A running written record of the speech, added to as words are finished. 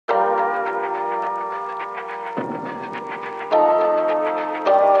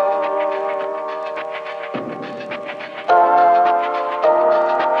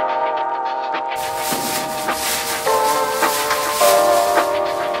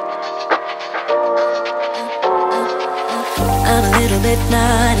bit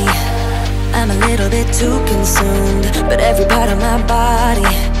naughty, I'm a little bit too consumed, but every part of my body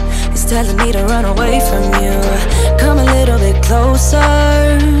is telling me to run away from you. Come a little bit closer,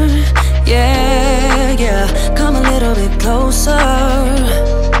 yeah, yeah. Come a little bit closer,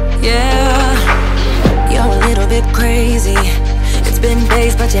 yeah. You're a little bit crazy. It's been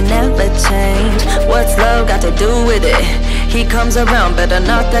days but you never change. What's love got to do with it? He comes around, better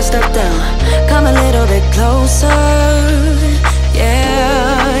knock that stuff down. Come a little bit closer,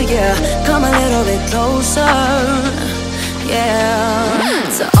 yeah, yeah. Come a little bit closer,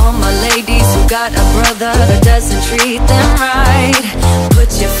 yeah. To all my ladies who got a brother that doesn't treat them right, put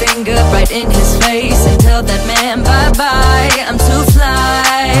your finger right in his face and tell that man bye-bye. I'm too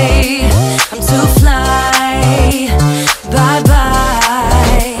fly, I'm too fly.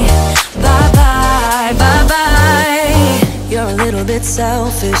 Bye-bye, bye-bye, bye-bye. You're a little bit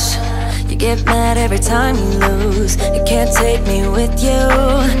selfish. You get mad every time you lose. You can't take me with you.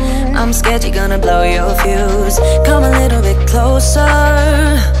 I'm scared you're gonna blow your fuse. Come a little bit closer,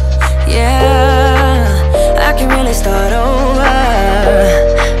 yeah. I can really start over,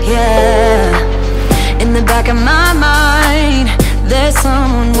 yeah. In the back of my mind, there's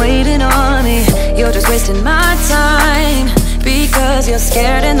someone waiting on me. You're just wasting my time because you're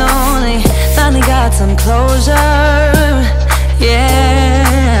scared and lonely. Finally got some closure,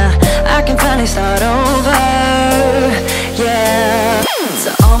 yeah. I can finally start over, yeah.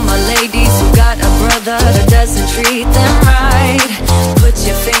 To all my ladies who got a brother that doesn't treat them right, put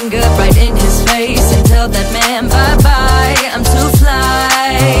your finger right in his face and tell that man bye-bye. I'm too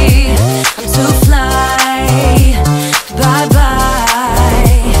fly, I'm too fly.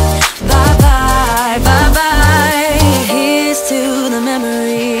 Bye-bye, bye-bye, bye-bye. Here's to the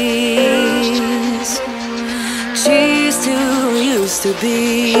memories. Cheers to who used to be.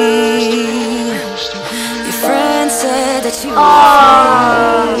 Your friend said that you were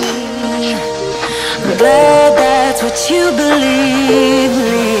free. I'm glad that's what you believe.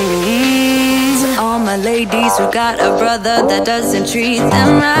 To all my ladies who got a brother that doesn't treat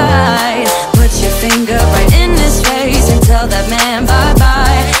them right, put your finger right in his face and tell that man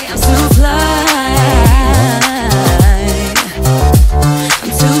bye-bye. I'm too fly,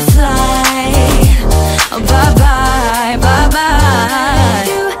 I'm too fly. Oh, bye-bye, bye-bye.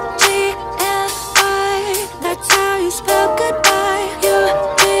 U-G-L-I, that's how you spell goodbye.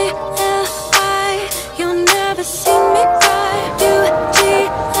 U-G-L-I, you'll never see me cry.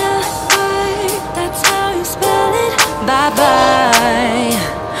 U-G-L-I, that's how you spell it. Bye-bye,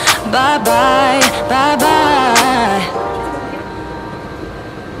 bye-bye, bye-bye.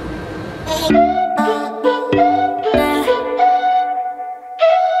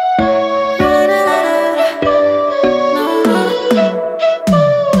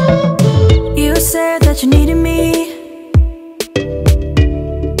 You said that you needed me,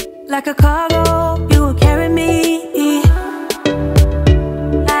 like a cargo, you will carry me.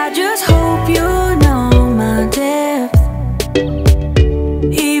 I just hope you know my depth,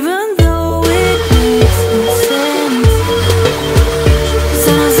 even though it makes no sense.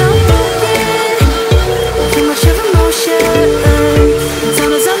 Sometimes I'm broken, too much of emotion.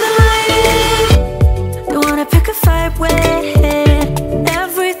 Sometimes I'm the lightning, don't wanna pick a fight when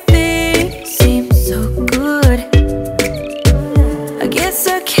everything seems so good. I guess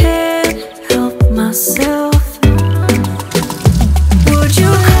I can't